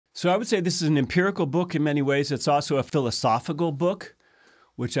So I would say this is an empirical book in many ways. It's also a philosophical book,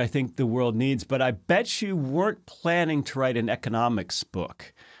 which I think the world needs. But I bet you weren't planning to write an economics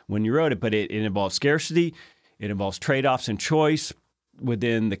book when you wrote it, but it involves scarcity. It involves trade-offs and choice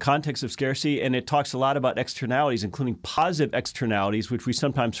within the context of scarcity. And it talks a lot about externalities, including positive externalities, which we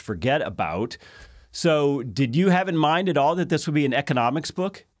sometimes forget about. So did you have in mind at all that this would be an economics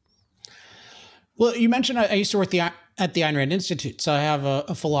book? Well, you mentioned I used to work at the Ayn Rand Institute, so I have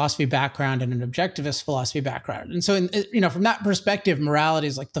a philosophy background and an objectivist philosophy background. And so, from that perspective, morality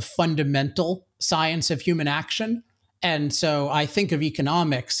is like the fundamental science of human action. And so I think of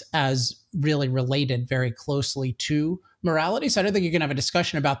economics as really related very closely to morality. So I don't think you can have a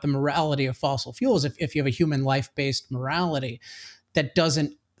discussion about the morality of fossil fuels if you have a human life-based morality that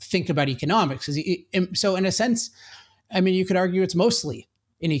doesn't think about economics. So in a sense, I mean, you could argue it's mostly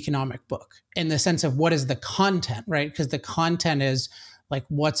an economic book in the sense of what is the content, right? Because the content is like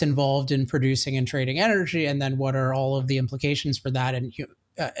what's involved in producing and trading energy, and then what are all of the implications for that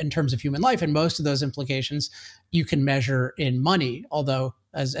in terms of human life. And most of those implications you can measure in money, although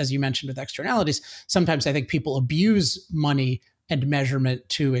as you mentioned with externalities, sometimes I think people abuse money and measurement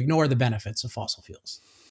to ignore the benefits of fossil fuels.